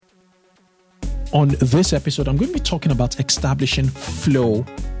On this episode, I'm going to be talking about establishing flow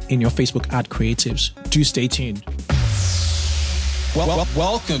in your Facebook ad creatives. Do stay tuned.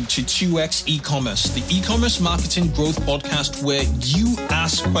 Welcome to 2X E-Commerce, the e-commerce marketing growth podcast where you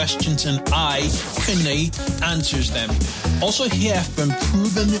ask questions and I, Kunle, answers them. Also hear from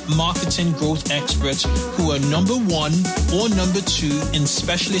proven marketing growth experts who are number one or number two in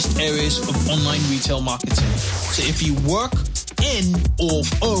specialist areas of online retail marketing. So if you work in or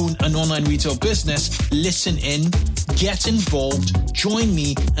own an online retail business, listen in, get involved, join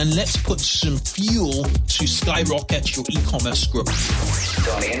me, and let's put some fuel to skyrocket your e-commerce growth.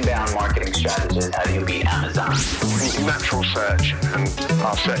 So on the inbound marketing strategist, how do you beat Amazon? Natural search and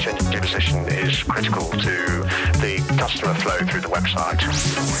our search engine position is critical to the customer flow through the website.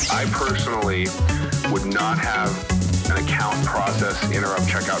 I personally would not have an account process interrupt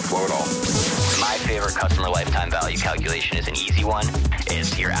checkout flow at all. My favorite customer lifetime value calculation is an easy one.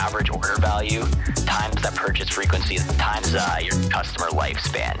 It's your average order value times that purchase frequency times your customer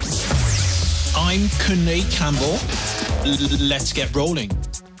lifespan. I'm Kunle Campbell. Let's get rolling.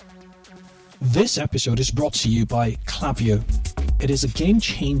 This episode is brought to you by Klaviyo. It is a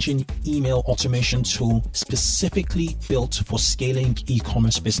game-changing email automation tool specifically built for scaling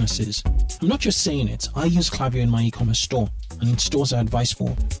e-commerce businesses. I'm not just saying it. I use Klaviyo in my e-commerce store, and stores I advise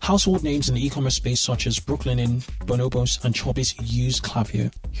for. Household names in the e-commerce space such as Brooklinen, Bonobos, and Chubbies use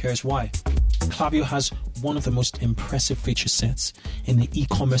Klaviyo. Here's why. Klaviyo has one of the most impressive feature sets in the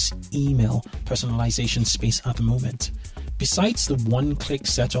e-commerce email personalization space at the moment. Besides the one-click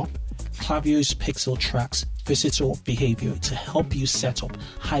setup, Klaviyo's Pixel tracks visitor behavior to help you set up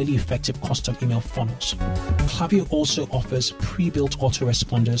highly effective custom email funnels. Klaviyo also offers pre-built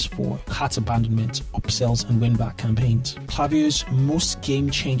autoresponders for cart abandonment, upsells, and win-back campaigns. Klaviyo's most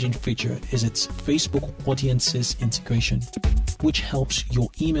game-changing feature is its Facebook Audiences integration, which helps your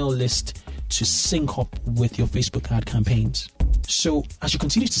email list to sync up with your Facebook ad campaigns. So as you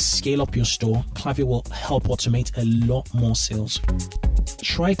continue to scale up your store, Klaviyo will help automate a lot more sales.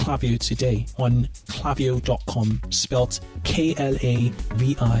 Try Klaviyo today on klaviyo.com, spelt Klaviyo.com.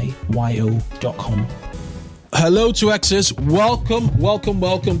 Hello, 2Xers. Welcome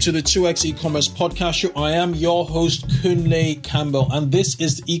to the 2X e-commerce podcast show. I am your host, Kunle Campbell, and this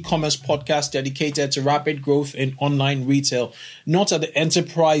is the e-commerce podcast dedicated to rapid growth in online retail, not at the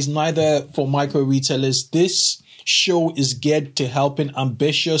enterprise, neither for micro retailers. This show is geared to helping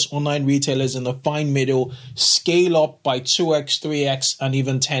ambitious online retailers in the fine middle scale up by 2X, 3X, and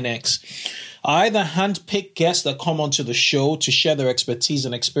even 10X. I either handpick guests that come onto the show to share their expertise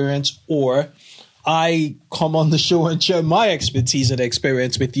and experience, or I come on the show and share my expertise and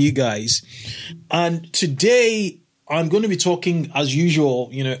experience with you guys. And today I'm going to be talking, as usual,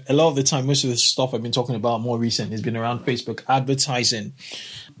 a lot of the time, most of the stuff I've been talking about more recently has been around Facebook advertising.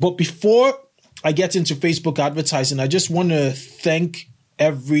 But before I get into Facebook advertising, I just want to thank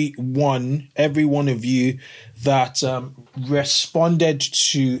every one of you that responded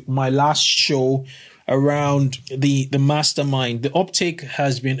to my last show around the mastermind. The uptake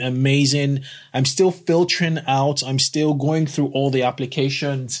has been amazing. I'm still filtering out. I'm still going through all the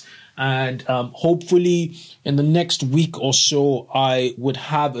applications. And hopefully in the next week or so, I would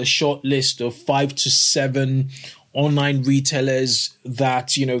have a short list of 5 to 7 online retailers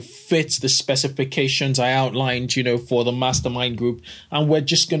that, fit the specifications I outlined, for the mastermind group. And we're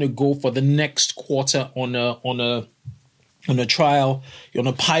just going to go for the next quarter on a trial, on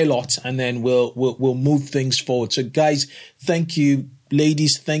a pilot, and then we'll move things forward. So guys, thank you.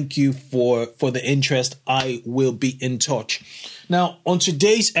 Ladies, thank you for the interest. I will be in touch. Now, on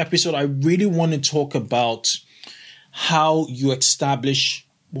today's episode, I really want to talk about how you establish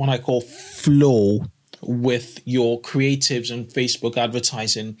what I call flow with your creatives and Facebook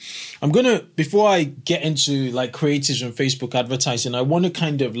advertising. Before I get into creatives and Facebook advertising, I want to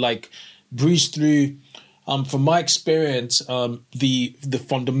kind of breeze through, from my experience, the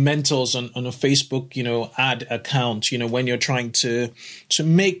fundamentals on a Facebook, ad account, when you're trying to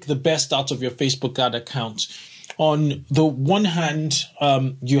make the best out of your Facebook ad account. On the one hand,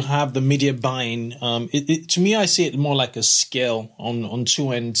 you have the media buying. To me, I see it more like a scale on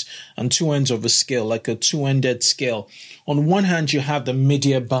two ends of a scale, like a two-ended scale. On one hand, you have the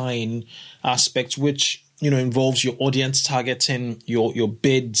media buying aspect, which, involves your audience targeting, your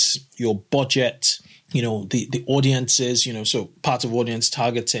bids, your budget, the audiences, so part of audience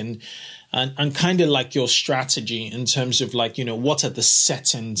targeting, and kind of like your strategy in terms of what are the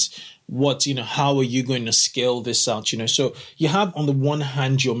settings, how are you going to scale this out? So you have on the one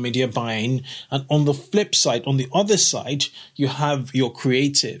hand your media buying, and on the flip side, on the other side, you have your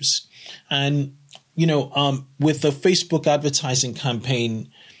creatives. And, with the Facebook advertising campaign,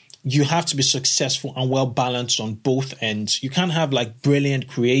 you have to be successful and well balanced on both ends. You can't have like brilliant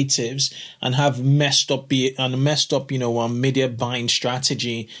creatives and have messed up, media buying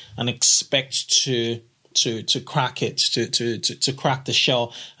strategy and expect to crack it, to crack the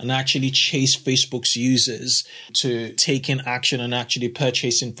shell and actually chase Facebook's users to take in action and actually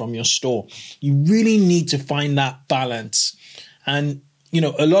purchasing from your store. You really need to find that balance. And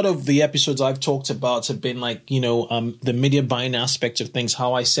a lot of the episodes I've talked about have been like, the media buying aspect of things,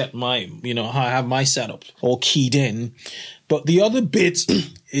 how I set my, how I have my setup all keyed in. But the other bit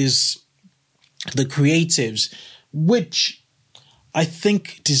is the creatives, which I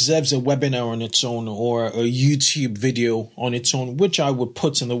think deserves a webinar on its own or a YouTube video on its own, which I would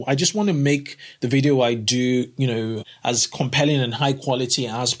put I just want to make the video I do, as compelling and high quality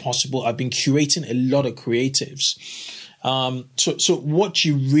as possible. I've been curating a lot of creatives. So what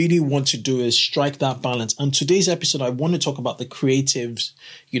you really want to do is strike that balance. And today's episode, I want to talk about the creatives,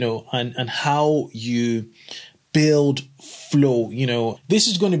 and how you build flow. This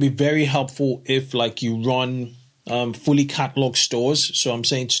is going to be very helpful if like you run fully catalog stores. So I'm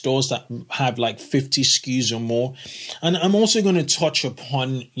saying stores that have like 50 SKUs or more. And I'm also going to touch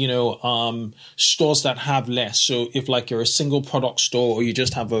upon, stores that have less. So if like you're a single product store or you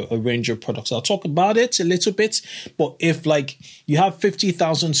just have a range of products, I'll talk about it a little bit. But if like you have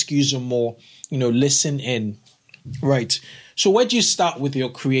 50,000 SKUs or more, listen in. Right. So where do you start with your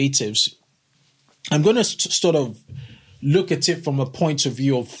creatives? I'm going to sort of look at it from a point of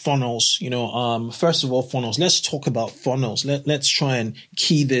view of funnels. First of all, funnels. Let's talk about funnels. Let's try and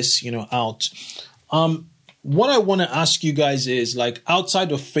key this, out. What I want to ask you guys is like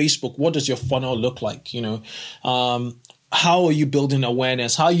outside of Facebook, what does your funnel look like? How are you building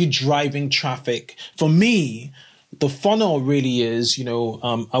awareness? How are you driving traffic? For me, the funnel really is,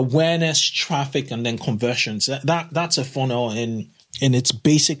 awareness, traffic, and then conversions. That's a funnel in its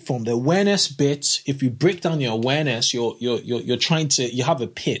basic form. The awareness bit, if you break down your awareness, you have a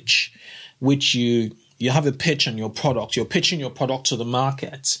pitch, which you have a pitch on your product. You're pitching your product to the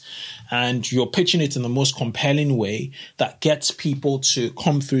market, and you're pitching it in the most compelling way that gets people to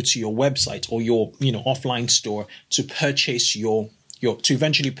come through to your website or your, offline store to purchase to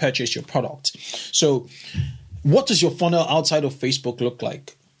eventually purchase your product. So what does your funnel outside of Facebook look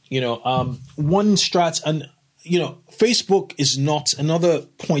like? One strat, and Facebook is not, another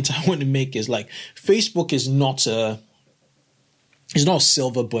point I want to make is like, Facebook is not a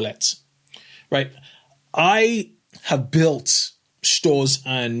silver bullet, right? I have built stores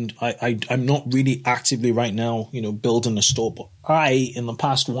and I'm not really actively right now, building a store, but in the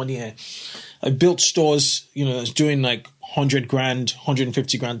past 1 year, I built stores, doing like 100 grand,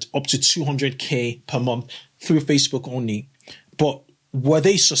 150 grand, up to 200K per month through Facebook only. But were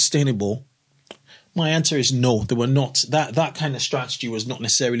they sustainable? My answer is no, they were not. That kind of strategy was not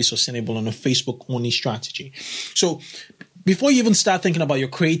necessarily sustainable on a Facebook only strategy. So before you even start thinking about your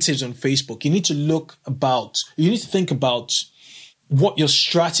creatives on Facebook, you need to think about what your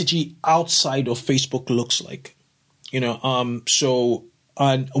strategy outside of Facebook looks like. So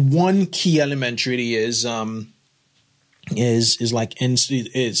one key element really is like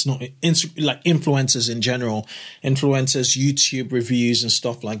influencers in general, influencers, YouTube reviews and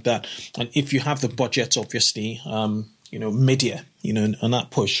stuff like that. And if you have the budget, obviously, media, and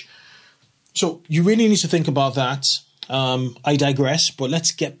that push. So you really need to think about that. I digress, but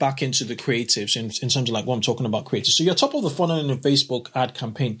let's get back into the creatives in terms of like what I'm talking about creatives. So your top of the funnel in a Facebook ad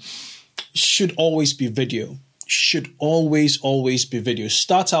campaign should always be video. Should always be video.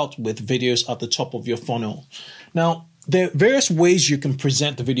 Start out with videos at the top of your funnel. Now, there are various ways you can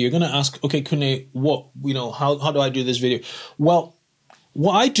present the video. You're going to ask, okay, Kune, how do I do this video? Well,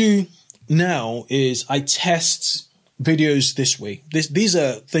 what I do now is I test videos this way. These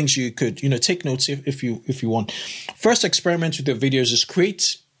are things you could, take notes if you want. First experiment with your videos is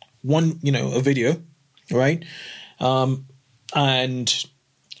create a video, right? And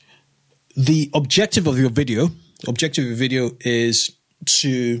the objective of your video is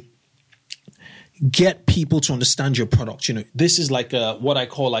to get people to understand your product. This is like what I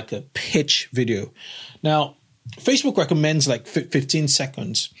call like a pitch video. Now, Facebook recommends like 15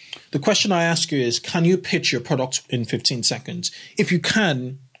 seconds. The question I ask you is, can you pitch your product in 15 seconds? If you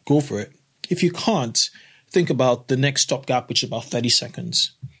can, go for it. If you can't, think about the next stopgap, which is about 30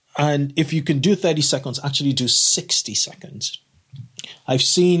 seconds. And if you can do 30 seconds, actually do 60 seconds. I've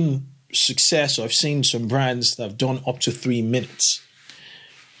seen success, or I've seen some brands that have done up to 3 minutes,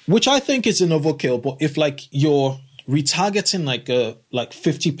 which I think is an overkill. But if like you're retargeting like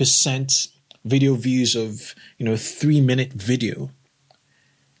 50% video views of 3-minute video,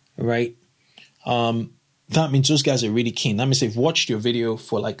 right? that means those guys are really keen. That means they've watched your video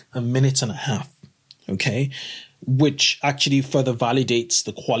for like a minute and a half, okay? Which actually further validates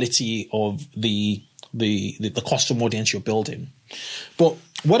the quality of the custom audience you're building. But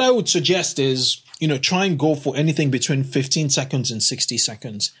what I would suggest is, try and go for anything between 15 seconds and 60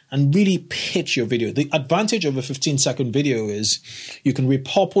 seconds and really pitch your video. The advantage of a 15-second video is you can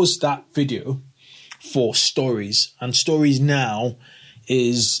repurpose that video for stories. And stories now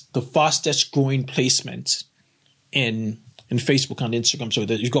is the fastest growing placement in Facebook and Instagram. So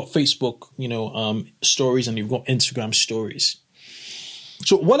that you've got Facebook, stories, and you've got Instagram stories.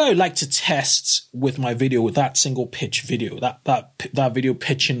 So what I like to test with my video, with that single pitch video, that video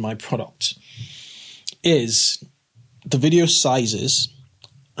pitching my product, is the video sizes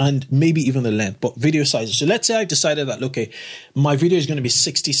and maybe even the length, but video sizes. So let's say I've decided that, okay, my video is going to be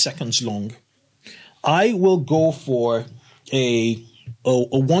 60 seconds long. I will go for a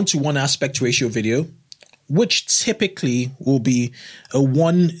 1-to-1 aspect ratio video, which typically will be a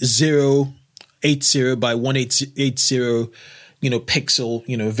 1080 by 1880 pixel,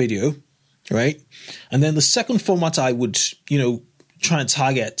 video, right? And then the second format I would, try and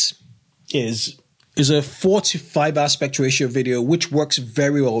target is a 4:5 aspect ratio video, which works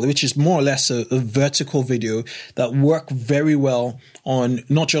very well, which is more or less a vertical video that work very well on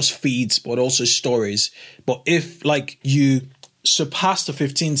not just feeds, but also stories. But if you surpass the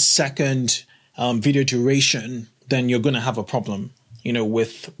 15-second video duration, then you're going to have a problem,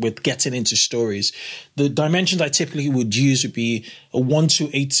 with getting into stories. The dimensions I typically would use would be a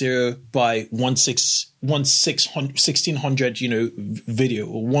 1280 by 1600, video,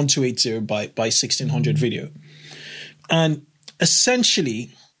 or 1280 by 1600 video. And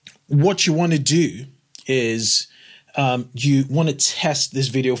essentially what you want to do is you want to test this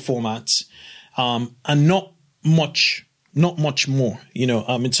video format and not much more,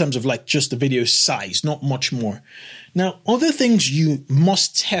 in terms of just the video size, not much more. Now, other things you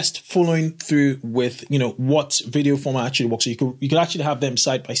must test following through with, what video format actually works. So you could actually have them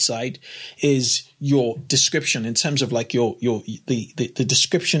side by side, is your description in terms of the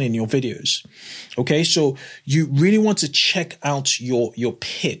description in your videos. Okay. So you really want to check out your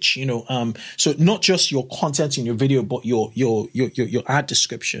pitch, so not just your content in your video, but your ad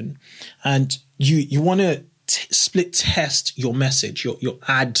description. And you want to split test your message, your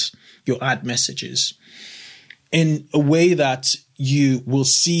ad messages, in a way that you will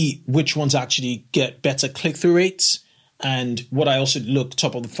see which ones actually get better click-through rates. And what I also look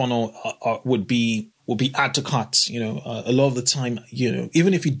top of the funnel would be add to carts. A lot of the time,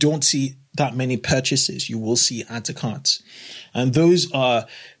 even if you don't see that many purchases, you will see add to carts. And those are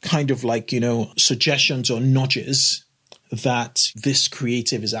kind of suggestions or nudges that this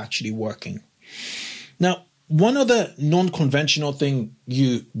creative is actually working. Now, one other non-conventional thing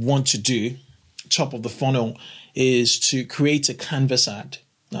you want to do, top of the funnel, is to create a Canvas ad.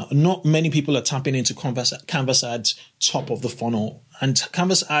 Now, not many people are tapping into Canvas ads top of the funnel. And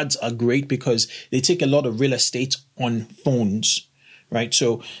Canvas ads are great because they take a lot of real estate on phones, right?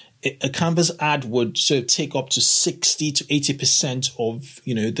 So a Canvas ad would sort of take up to 60 to 80% of,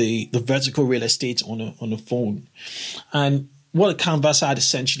 the vertical real estate on a phone. And what a Canvas ad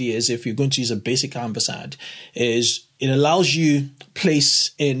essentially is, if you're going to use a basic Canvas ad, is it allows you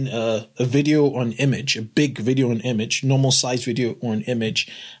place in a video or an image, a big video or an image, normal size video or an image,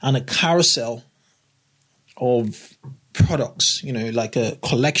 and a carousel of products, like a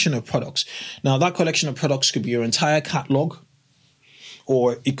collection of products. Now, that collection of products could be your entire catalog,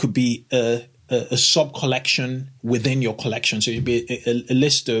 or it could be a sub-collection within your collection. So it'd be a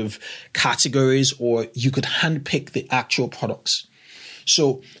list of categories, or you could handpick the actual products.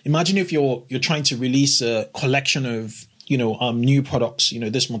 So imagine if you're trying to release a collection of, new products.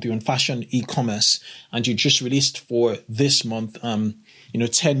 This month you're in fashion e-commerce, and you just released for this month,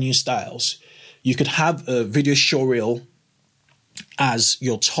 10 new styles. You could have a video show reel as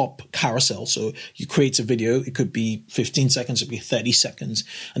your top carousel. So you create a video, it could be 15 seconds, it could be 30 seconds.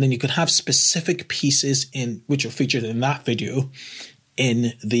 And then you could have specific pieces in which are featured in that video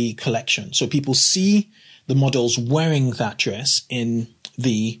in the collection. So people see the models wearing that dress in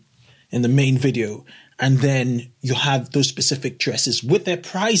the main video. And then you have those specific dresses with their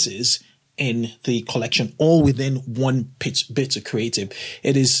prices in the collection, all within one bit of creative.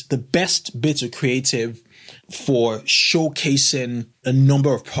 It is the best bit of creative for showcasing a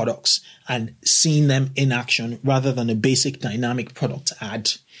number of products and seeing them in action, rather than a basic dynamic product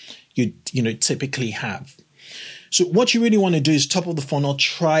ad you typically have. So what you really want to do is top of the funnel,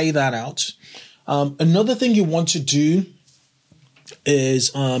 try that out. Another thing you want to do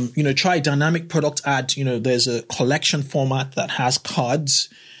is, try dynamic product ad. There's a collection format that has cards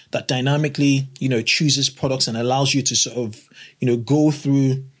that dynamically, chooses products and allows you to sort of, go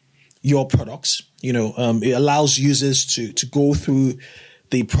through your products. It allows users to go through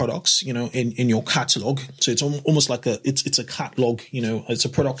the products, in your catalog. So it's almost like it's a catalog, it's a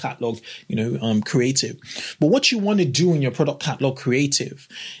product catalog, creative. But what you want to do in your product catalog creative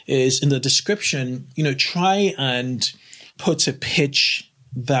is in the description, try and put a pitch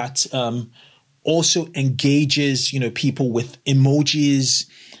that also engages, people with emojis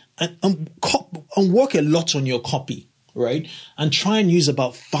and work a lot on your copy. Right? And try and use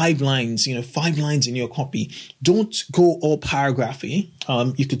about 5 lines, 5 lines in your copy. Don't go all paragraphy.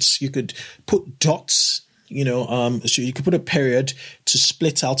 You could put dots, so you could put a period to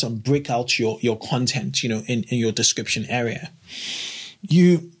split out and break out your content, in your description area.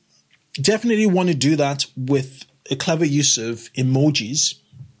 You definitely want to do that with a clever use of emojis,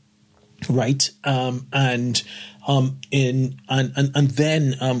 right? And then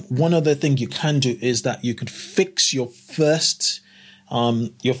one other thing you can do is that you could fix your first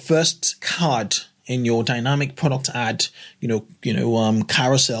card in your dynamic product ad,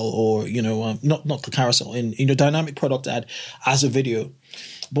 carousel, or not the carousel, in your dynamic product ad as a video.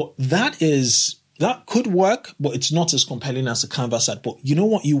 But that could work, but it's not as compelling as a Canvas ad. But you know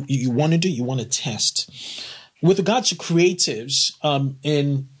what you want to do? You want to test. With regards to creatives,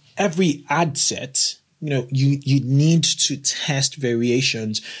 in every ad set, you need to test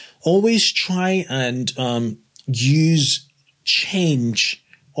variations. Always try and change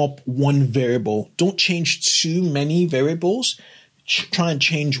up one variable. Don't change too many variables. Try and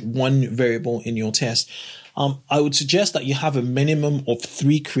change one variable in your test. I would suggest that you have a minimum of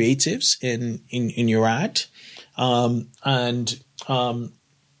 3 creatives in your ad, and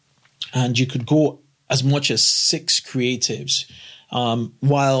you could go as much as 6 creatives. And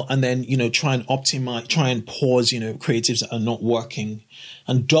then, try and optimize, try and pause, creatives that are not working,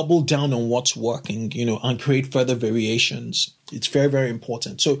 and double down on what's working, and create further variations. It's very, very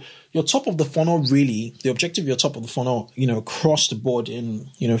important. So your top of the funnel, really, the objective of your top of the funnel, across the board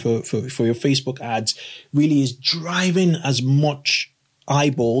for your Facebook ads really is driving as much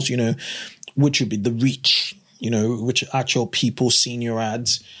eyeballs, which would be the reach, which are actual people seeing your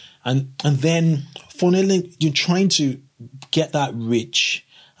ads. And then funneling, you're trying to get that reach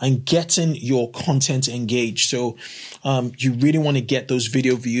and getting your content engaged. So you really want to get those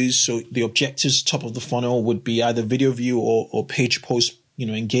video views. So the objectives top of the funnel would be either video view or page post,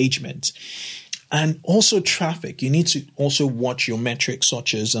 engagement. And also traffic. You need to also watch your metrics,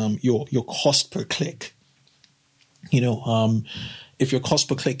 such as your cost per click. If your cost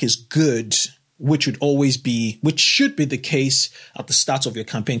per click is good, which should be the case at the start of your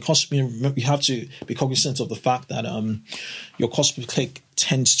campaign. You have to be cognizant of the fact that your cost per click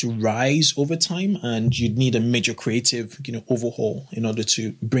tends to rise over time, and you'd need a major creative, overhaul in order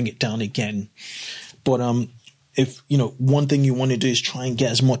to bring it down again. But if one thing you want to do is try and get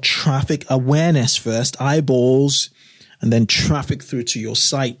as much traffic awareness first, eyeballs, and then traffic through to your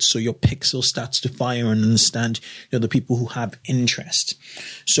site, so your pixel starts to fire and understand the people who have interest.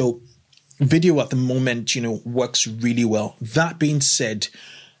 So video at the moment, works really well. That being said,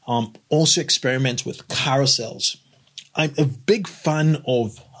 also experiment with carousels. I'm a big fan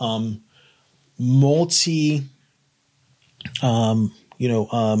of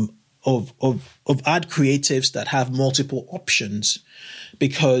of ad creatives that have multiple options.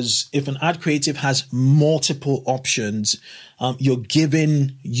 Because if an ad creative has multiple options, you're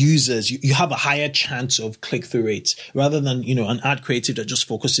giving users, you have a higher chance of click-through rates, rather than, an ad creative that just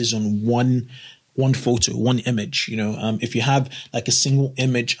focuses on one photo, one image. If you have like a single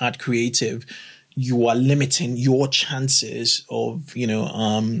image ad creative, you are limiting your chances of,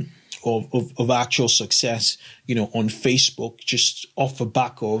 of actual success, on Facebook, just off the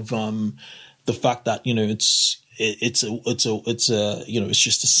back of the fact that, it's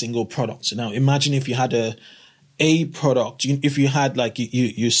just a single product. So now imagine if you had a product, if you had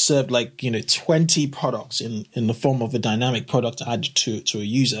you served 20 products in the form of a dynamic product ad to a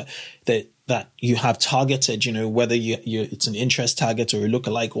user that you have targeted, whether it's an interest target or a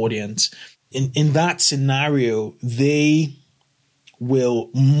lookalike audience. In that scenario, they will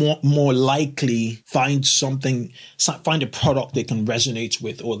more likely find a product they can resonate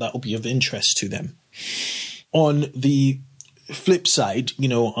with, or that will be of interest to them. On the flip side,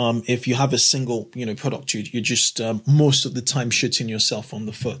 if you have a single, product, you're just most of the time shooting yourself on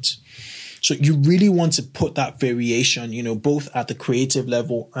the foot. So you really want to put that variation, both at the creative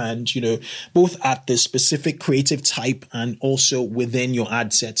level and, both at the specific creative type and also within your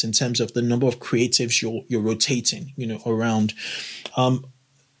ad sets in terms of the number of creatives you're rotating, around.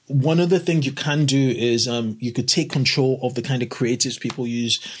 one of the things you can do is you could take control of the kind of creatives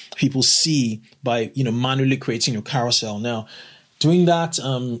people see by, manually creating your carousel. Now, doing that,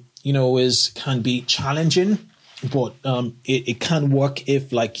 can be challenging, but it can work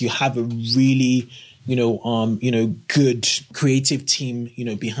if like you have a really good creative team,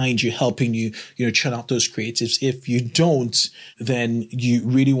 behind you, helping you, churn out those creatives. If you don't, then you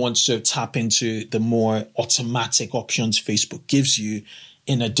really want to tap into the more automatic options Facebook gives you,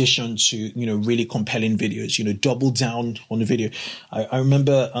 in addition to, really compelling videos, double down on the video. I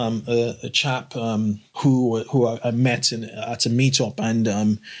remember a chap who I met at a meetup,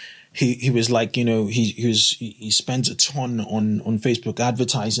 and he was like, he spends a ton on Facebook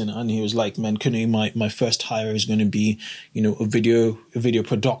advertising, and he was like, man, my first hire is going to be, a video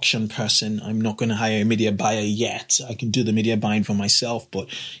production person. I'm not going to hire a media buyer yet. I can do the media buying for myself, but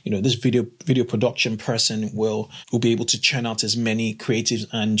this video production person will be able to churn out as many creatives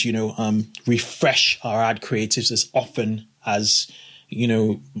and refresh our ad creatives as often as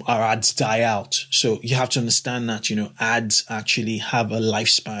our ads die out. So you have to understand that, ads actually have a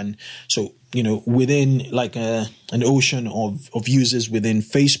lifespan. So, within like an ocean of users within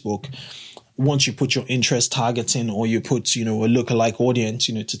Facebook, once you put your interest targeting, or you put, a lookalike audience,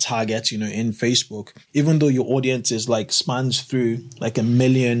 to target, in Facebook, even though your audience is like spans through like 1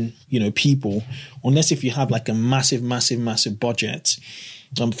 million, people, unless if you have like a massive budget,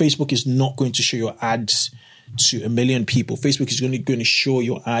 Facebook is not going to show your ads to 1 million people. Facebook is going to show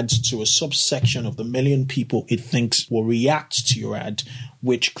your ads to a subsection of the 1 million people it thinks will react to your ad,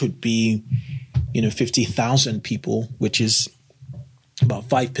 which could be, 50,000 people, which is about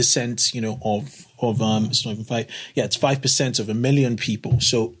 5%, of it's not even 5. Yeah, it's 5% of 1 million people.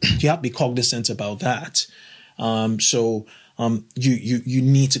 So you have to be cognizant about that. You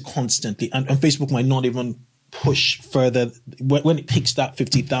need to constantly, and Facebook might not even push further when it picks that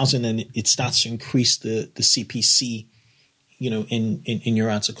 50,000 and it starts to increase the CPC, in your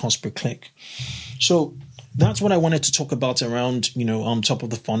ads, a cost per click. So that's what I wanted to talk about around, top of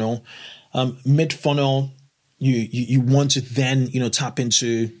the funnel. Mid funnel, you want to then, tap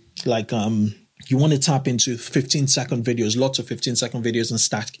into like, you want to tap into 15-second videos, lots of 15-second videos and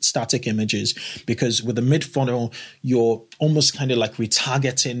static images, because with the mid-funnel, you're almost kind of like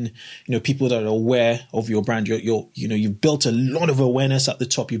retargeting, people that are aware of your brand. You've built a lot of awareness at the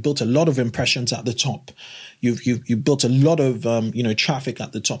top. You've built a lot of impressions at the top. You've built a lot of, traffic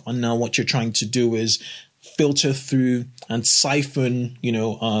at the top. And now what you're trying to do is filter through and siphon,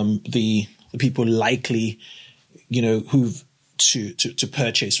 the people likely, who've to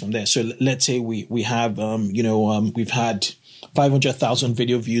purchase from there. So let's say we have, we've had 500,000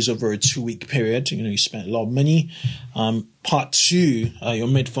 video views over a 2-week period. You spent a lot of money. Part 2, your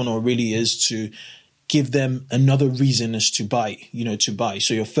mid funnel really is to give them another reason as to buy,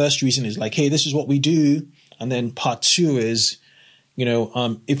 So your first reason is like, hey, this is what we do. And then part 2 is,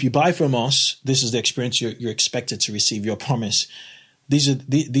 if you buy from us, this is the experience you're expected to receive, your promise.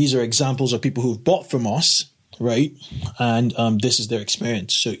 These are examples of people who've bought from us, right? And this is their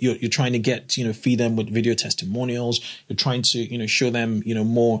experience. So you're trying to get, feed them with video testimonials. You're trying to, show them,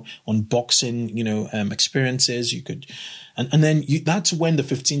 more unboxing, experiences. You could, and then that's when the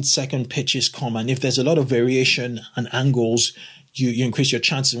 15-second pitches come. And if there's a lot of variation and angles, you increase your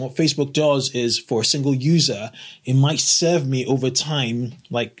chances. And what Facebook does is, for a single user, it might serve me over time,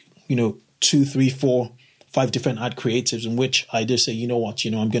 like, 2, 3, 4, 5 different ad creatives, in which I just say,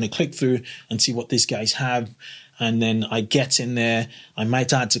 I'm going to click through and see what these guys have. And then I get in there, I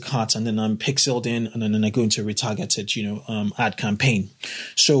might add to cart, and then I'm pixeled in, and then I go into a retargeted, ad campaign.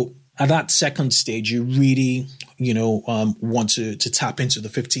 So at that second stage, you really, want to tap into the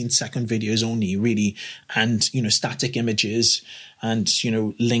 15-second videos only, really, and, static images and,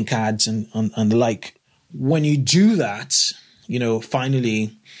 link ads and the like. When you do that,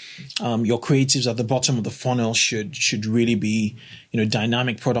 finally, your creatives at the bottom of the funnel should really be,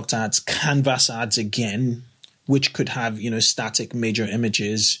 dynamic product ads, canvas ads again, which could have, static major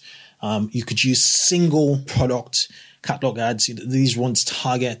images. You could use single product catalog ads. These ones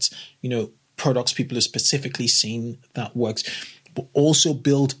target, products people are specifically seen. That works. But also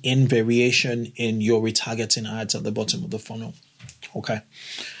build in variation in your retargeting ads at the bottom of the funnel. Okay.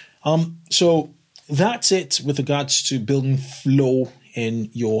 So that's it with regards to building flow in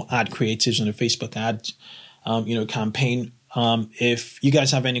your ad creatives on a Facebook ad, campaign. If you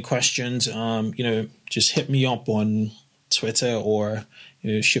guys have any questions, just hit me up on Twitter or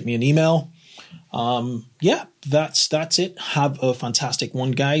shoot me an email. That's it. Have a fantastic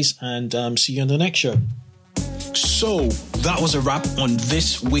one, guys, and see you on the next show. So that was a wrap on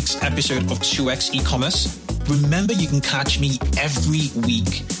this week's episode of 2X E-Commerce. Remember, you can catch me every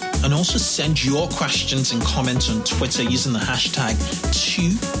week and also send your questions and comments on Twitter using the hashtag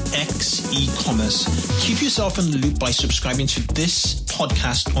 2XEcommerce. Keep yourself in the loop by subscribing to this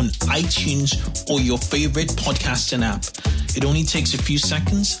podcast on iTunes or your favorite podcasting app. It only takes a few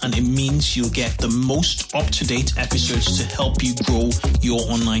seconds and it means you'll get the most up-to-date episodes to help you grow your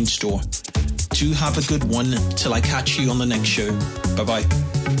online store. Do have a good one till I catch you on the next show. Bye-bye.